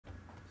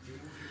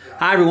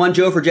Hi everyone,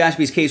 Joe for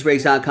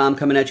JaspysCaseBreaks.com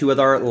coming at you with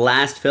our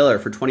last filler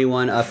for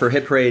 21 for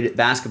Hit Parade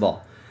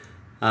basketball.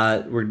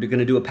 We're going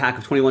to do a pack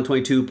of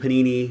 21-22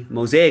 Panini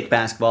Mosaic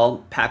basketball,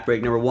 pack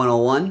break number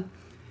 101.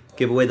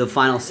 Give away the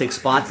final 6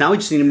 spots. Now we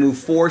just need to move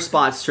 4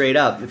 spots straight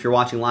up if you're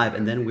watching live,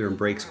 and then we're in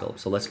breaks, Philip.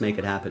 So let's make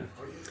it happen.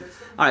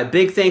 All right,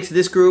 big thanks to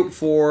this group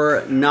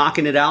for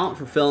knocking it out,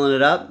 for filling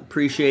it up.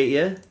 Appreciate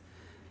you.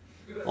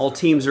 All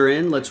teams are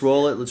in. Let's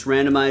roll it. Let's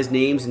randomize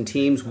names and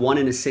teams 1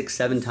 into 6,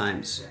 7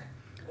 times.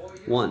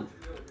 1,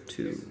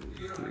 2,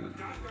 3,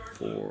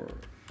 4,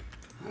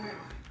 5,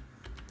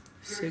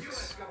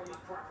 6,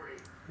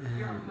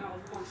 and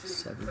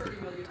 7.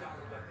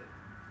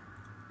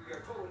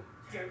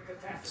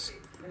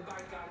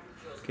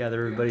 Let's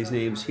gather everybody's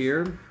names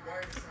here.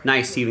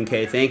 Nice, Stephen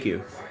K. Thank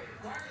you.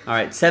 All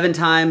right, 7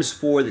 times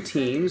for the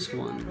teams.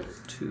 1,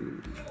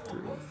 2, 3,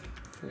 4,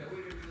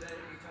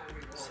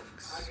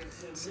 6, 7.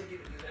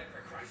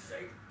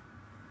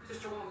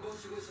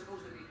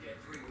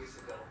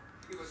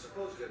 He was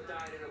supposed to have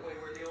died in a way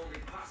where the only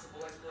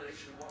possible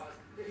explanation was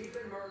that he'd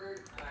been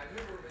murdered by a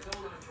member of his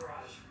own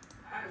entourage.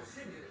 I don't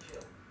send you to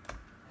kill.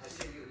 I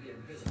send you to be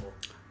invisible.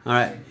 All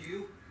right.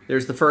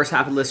 There's the first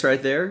half of the list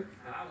right there. And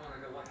I want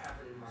to know what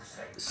happened in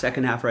Marseille.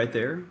 Second half right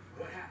there.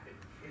 What happened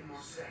in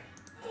Marseille?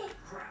 Oh,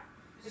 crap.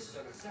 This is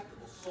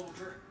unacceptable,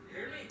 soldier. You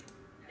hear me?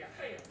 You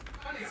failed.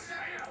 Honey, you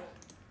failed.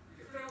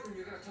 You failed and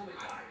you're going to tell me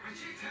why. I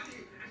can't tell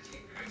you. I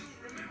don't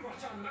remember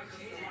what's on my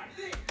case.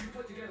 You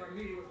put together a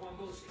meeting with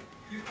MOSAIC.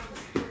 You have the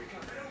security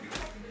company. I don't get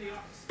welcome to the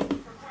office. For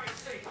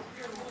Christ's sake,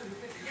 you're the one who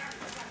thinks the act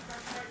is not the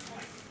right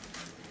place.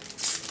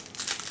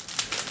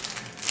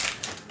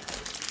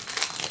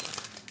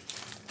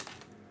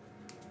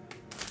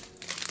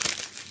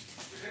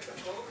 You took the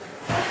boat,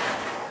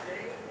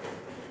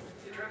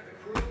 you tracked the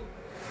crew,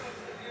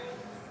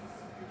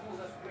 you told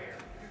us where,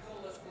 you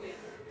told us when.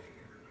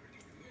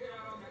 You get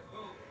out on that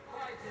boat.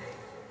 Friday.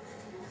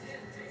 You were in,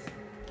 Jason.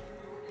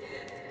 You were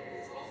in.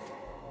 It's over.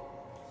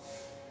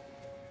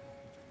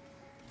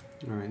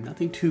 All right,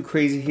 nothing too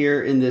crazy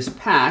here in this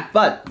pack,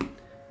 but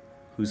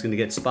who's going to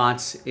get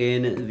spots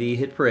in the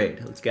Hit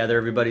Parade? Let's gather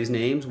everybody's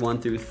names,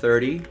 1 through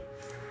 30.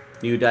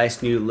 New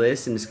dice, new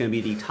list, and it's going to be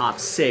the top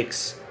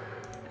 6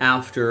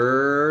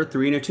 after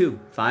 3 and a 2,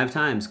 5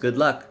 times. Good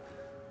luck.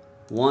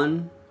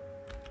 1,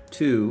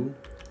 2,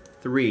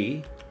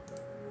 3,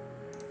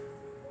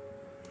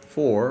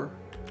 4,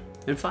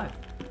 and 5.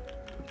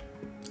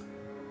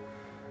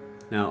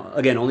 Now,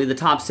 again, only the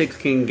top 6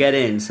 can get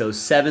in, so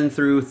 7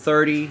 through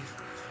 30.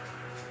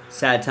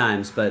 Sad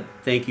times, but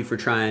thank you for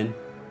trying.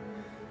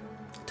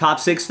 Top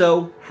 6,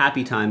 though,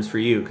 happy times for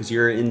you because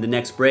you're in the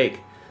next break.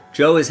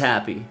 Joe is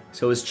happy.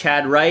 So is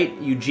Chad Wright,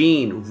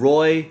 Eugene,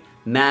 Roy,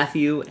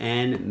 Matthew,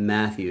 and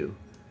Matthew.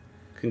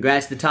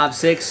 Congrats to the top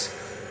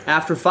 6.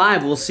 After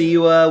 5, we'll see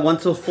you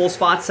once those full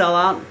spots sell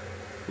out.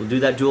 We'll do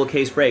that dual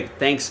case break.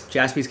 Thanks,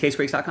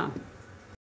 JaspysCaseBreaks.com.